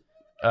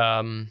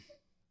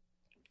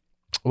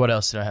 What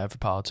else did I have for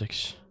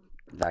politics?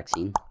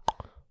 Vaccine.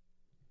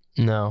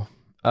 No.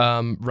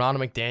 Ronna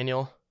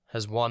McDaniel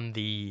has won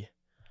the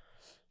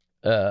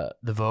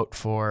vote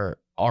for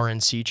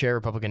RNC chair,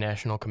 Republican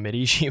National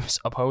Committee. She was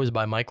opposed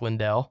by Mike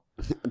Lindell.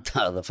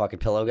 The fucking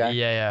pillow guy?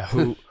 Yeah.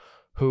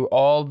 Who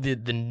all the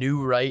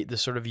new right, the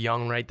sort of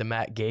young right, the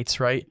Matt Gaetz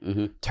right,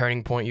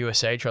 Turning Point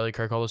USA, Charlie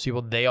Kirk, all those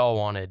people, they all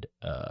wanted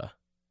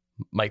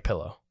Mike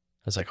Pillow,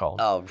 as I call him.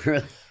 Oh,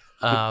 really?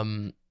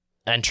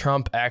 And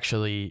Trump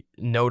actually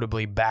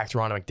notably backed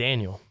Ronna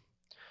McDaniel.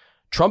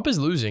 Trump is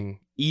losing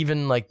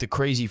even like the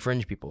crazy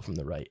fringe people from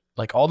the right.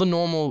 Like all the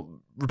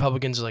normal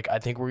Republicans are like, I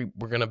think we're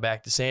going to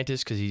back DeSantis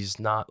because he's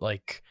not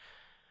like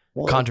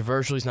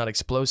controversial. He's not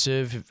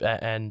explosive.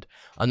 And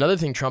another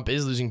thing Trump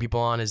is losing people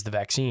on is the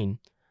vaccine,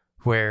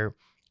 where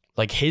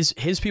like his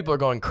people are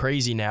going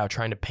crazy now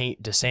trying to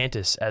paint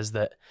DeSantis as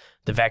the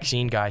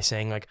vaccine guy,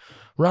 saying like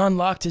Ron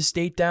locked his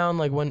state down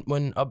like when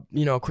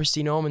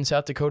Kristi Noem in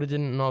South Dakota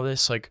didn't and all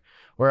this, like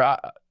where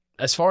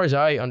as far as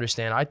I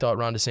understand, I thought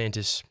Ron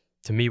DeSantis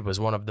to me was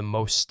one of the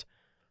most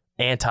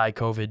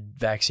anti-COVID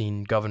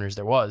vaccine governors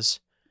there was.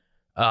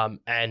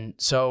 And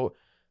so,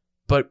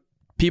 but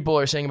people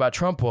are saying about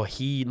Trump, well,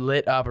 he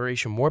lit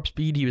Operation Warp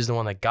Speed. He was the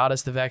one that got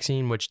us the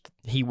vaccine, which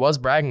he was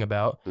bragging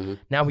about.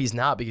 Now he's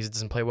not because it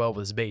doesn't play well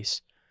with his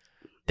base.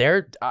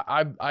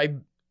 I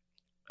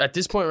at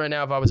this point right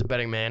now, if I was a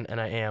betting man, and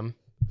I am,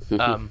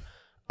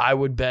 I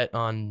would bet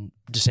on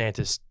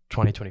DeSantis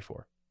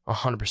 2024,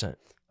 100%.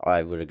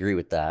 I would agree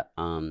with that.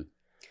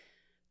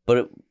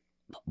 But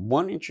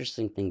one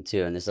interesting thing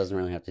too, and this doesn't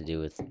really have to do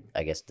with,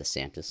 I guess,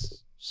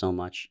 DeSantis so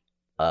much.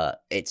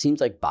 It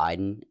seems like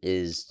Byron.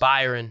 He's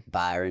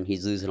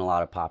losing a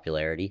lot of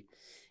popularity,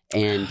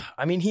 and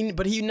I mean,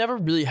 he never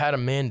really had a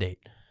mandate.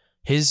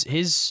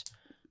 His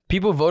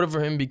people voted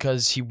for him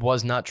because he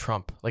was not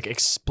Trump, like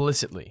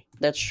explicitly.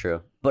 That's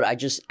true. But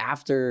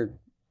after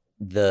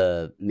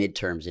the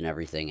midterms and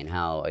everything, and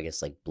how I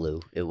guess like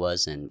blue it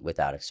was, and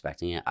without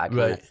expecting it, I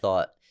kind of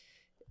thought,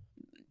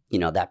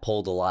 that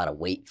pulled a lot of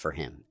weight for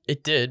him.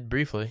 It did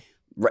briefly.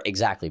 Right,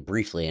 exactly,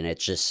 briefly, and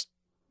it's just.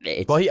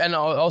 And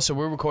also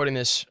we're recording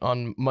this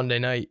on Monday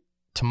night.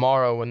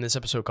 Tomorrow, when this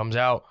episode comes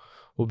out,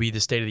 will be the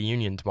State of the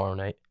Union tomorrow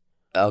night.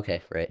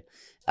 Okay, right.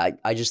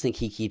 I just think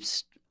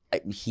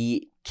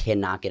he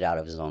cannot get out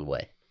of his own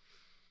way.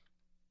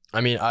 I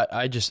mean,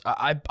 I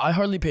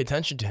hardly pay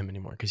attention to him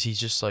anymore because he's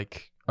just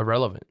like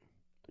irrelevant.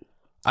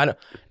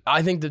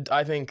 I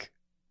think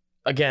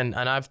again,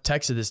 and I've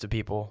texted this to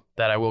people,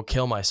 that I will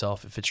kill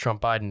myself if it's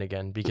Trump Biden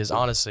again, because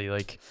honestly,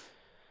 like.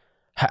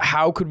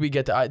 How could we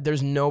get to...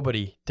 There's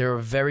nobody. There are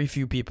very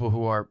few people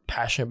who are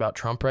passionate about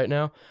Trump right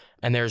now,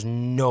 and there's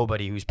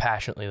nobody who's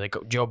passionately like,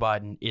 Joe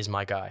Biden is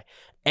my guy.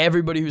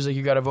 Everybody who's like,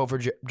 you got to vote for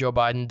Joe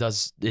Biden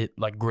does it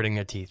like gritting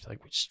their teeth. Like,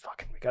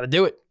 we got to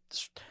do it.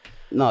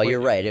 No, you're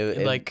right.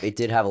 It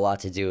did have a lot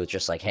to do with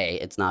just like, hey,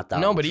 it's not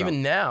Donald Trump.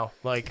 Even now,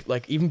 like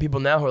even people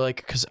now who are like...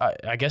 Because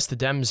I guess the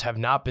Dems have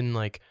not been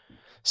like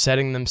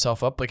setting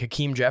themselves up. Like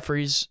Hakeem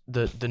Jeffries,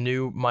 the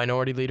new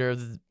minority leader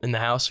in the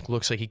House,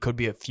 looks like he could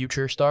be a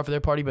future star for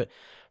their party. But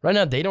right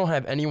now, they don't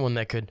have anyone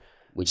that could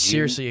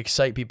seriously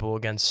excite people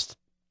against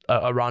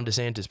a Ron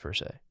DeSantis per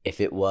se.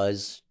 If it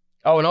was...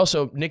 Oh, and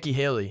also Nikki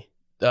Haley,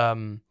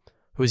 who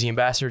is the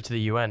ambassador to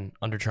the UN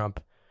under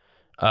Trump,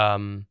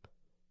 and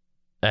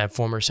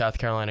former South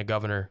Carolina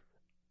governor,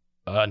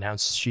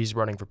 announced she's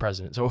running for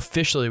president. So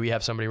officially, we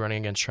have somebody running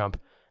against Trump.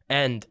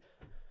 And...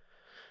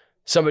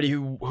 somebody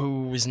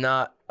who is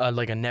not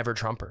like a never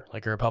Trumper,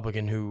 like a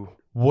Republican who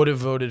would have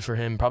voted for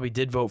him, probably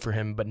did vote for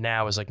him, but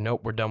now is like,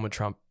 nope, we're done with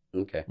Trump.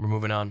 Okay. We're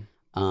moving on.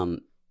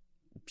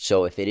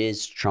 So if it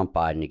is Trump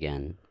Biden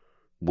again,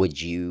 would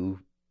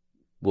you,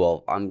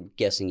 well, I'm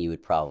guessing you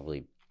would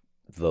probably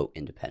vote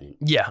independent.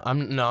 Yeah,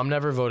 I'm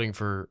never voting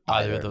for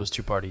either of those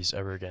two parties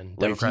ever again,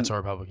 Democrats or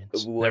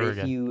Republicans. What never if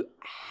again. you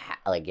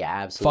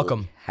absolutely Fuck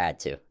 'em. had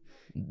to?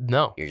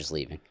 No. You're just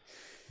leaving.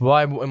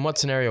 Why? In what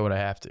scenario would I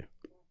have to?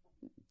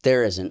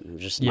 There isn't.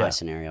 Just my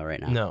scenario right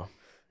now.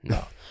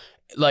 No.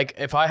 Like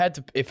if I had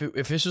to,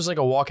 if this was like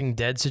a Walking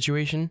Dead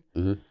situation,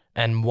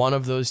 and one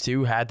of those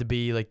two had to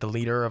be like the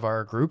leader of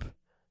our group,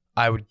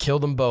 I would kill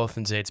them both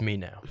and say it's me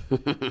now.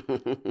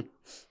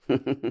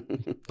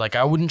 Like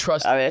I wouldn't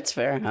trust. I mean, it's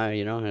fair.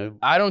 You don't know.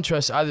 I don't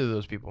trust either of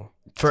those people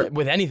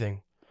with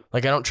anything.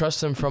 Like I don't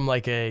trust them from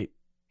like a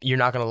you're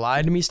not gonna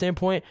lie to me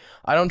standpoint.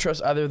 I don't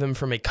trust either of them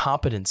from a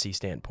competency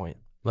standpoint.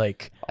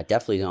 Like I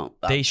definitely don't.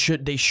 They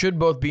should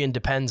both be in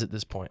depends at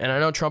this point. And I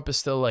know Trump is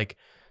still like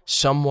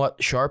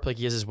somewhat sharp, like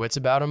he has his wits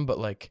about him, but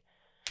like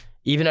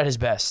even at his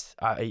best,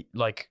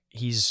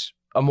 he's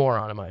a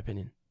moron in my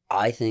opinion.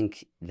 I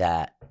think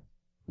that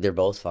they're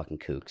both fucking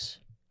kooks,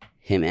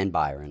 him and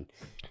Byron.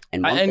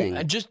 And one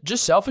thing,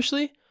 just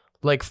selfishly,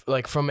 like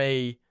from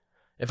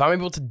if I'm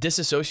able to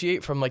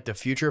disassociate from like the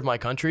future of my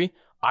country,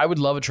 I would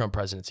love a Trump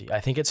presidency. I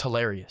think it's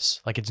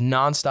hilarious. Like, it's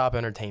nonstop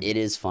entertainment. It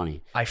is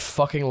funny. I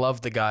fucking love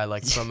the guy,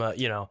 like, from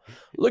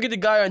look at the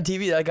guy on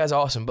TV, that guy's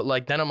awesome. But,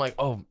 like, then I'm like,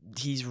 oh,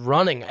 he's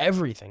running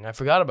everything. I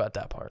forgot about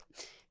that part.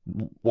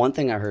 One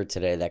thing I heard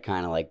today that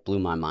kind of, like, blew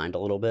my mind a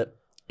little bit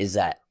is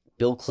that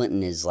Bill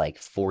Clinton is, like,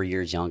 4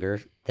 years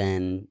younger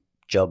than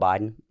Joe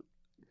Biden.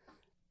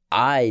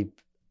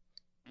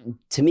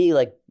 To me,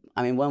 like,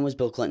 I mean, when was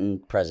Bill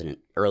Clinton president?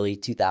 Early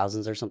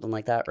 2000s or something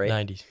like that, right?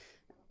 90s.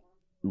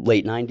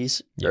 Late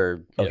 90s? Yeah.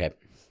 Or, okay.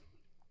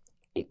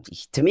 Yeah.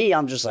 To me,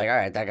 I'm just like, all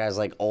right, that guy's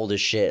like old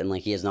as shit and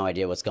like he has no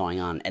idea what's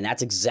going on. And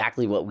that's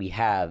exactly what we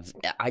have.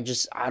 I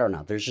don't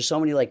know. There's just so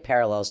many like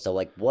parallels to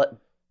like what.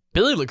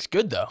 Billy looks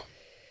good though.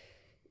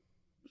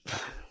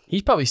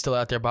 He's probably still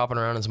out there bopping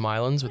around his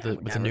Mylons with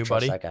a new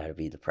buddy. That guy to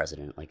be the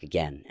president, like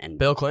again, and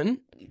Bill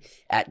Clinton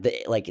at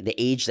the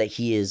age that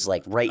he is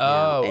like right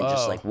now, and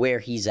just like where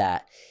he's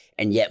at,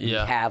 and yet we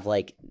have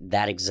like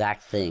that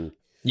exact thing.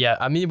 Yeah,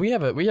 I mean we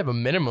have a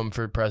minimum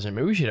for president.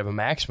 Maybe we should have a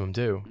maximum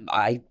too.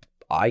 I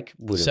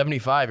would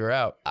 75. You're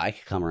out. I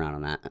could come around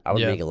on that. I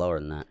would make it lower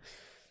than that.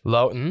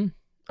 Low? I don't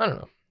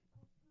know.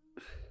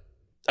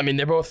 I mean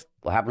they're both.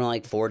 What happened to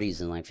like 40s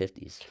and like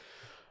 50s?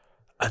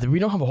 We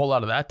don't have a whole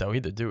lot of that though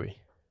either, do we?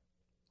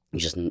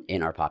 Just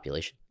in our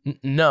population?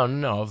 No,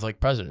 of like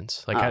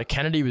presidents. Like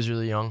Kennedy was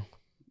really young.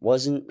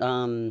 Wasn't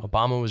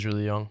Obama was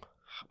really young.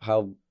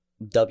 How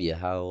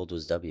old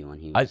was W when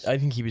he was? I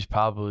think he was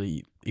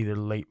probably either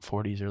late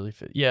 40s, early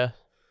 50s. Yeah.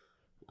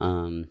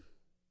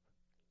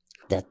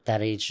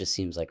 That age just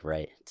seems like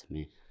right to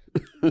me.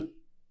 I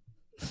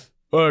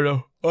don't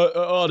know.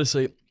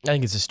 Honestly, I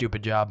think it's a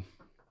stupid job.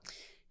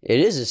 It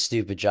is a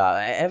stupid job.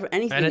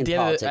 Anything in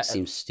politics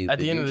seems stupid. At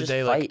the end of the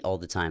day, fight like, all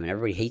the time, and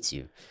everybody hates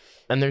you.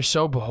 And they're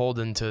so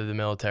beholden to the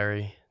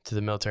military, to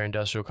the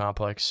military-industrial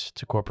complex,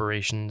 to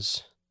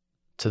corporations,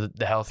 to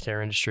the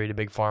healthcare industry, to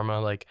big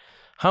pharma. Like,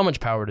 how much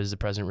power does the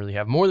president really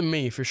have? More than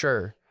me, for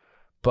sure.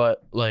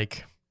 But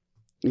like,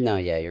 no,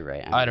 yeah, you're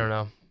right. I don't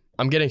know.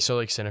 I'm getting so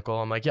like cynical.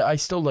 I'm like, yeah,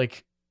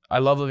 I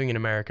love living in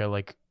America.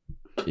 Like,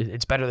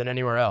 it's better than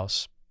anywhere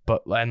else.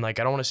 But I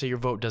don't want to say your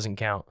vote doesn't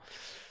count.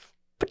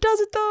 But does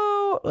it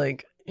though?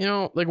 Like,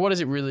 like what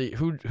is it really?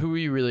 Who are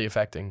you really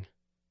affecting?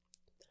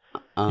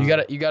 You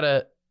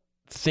gotta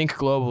think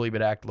globally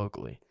but act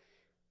locally.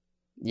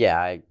 Yeah,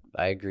 I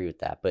agree with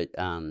that. But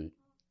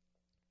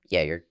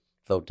yeah, your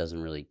vote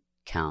doesn't really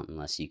count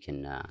unless you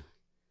can. I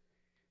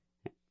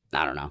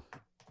don't know.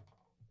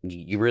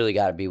 You really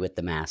got to be with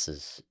the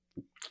masses.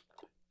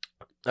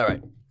 All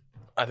right,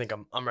 I think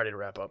I'm ready to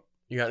wrap up.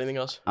 You got anything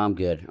else? I'm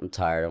good. I'm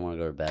tired. I want to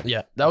go to bed.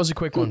 Yeah, that was a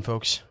quick one,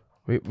 folks.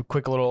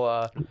 Quick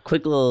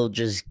little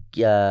just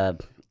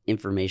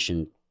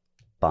information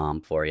bomb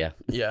for you.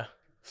 Yeah,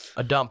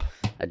 a dump.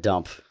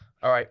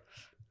 All right,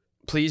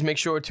 please make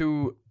sure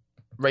to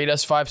rate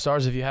us 5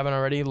 stars if you haven't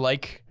already.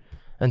 Like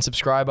and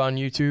subscribe on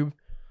YouTube.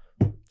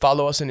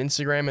 Follow us on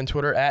Instagram and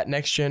Twitter at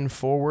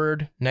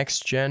NextGenForward.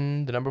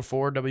 NextGen, the number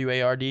 4,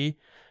 WARD.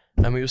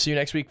 And we will see you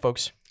next week,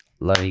 folks.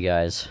 Love you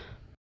guys.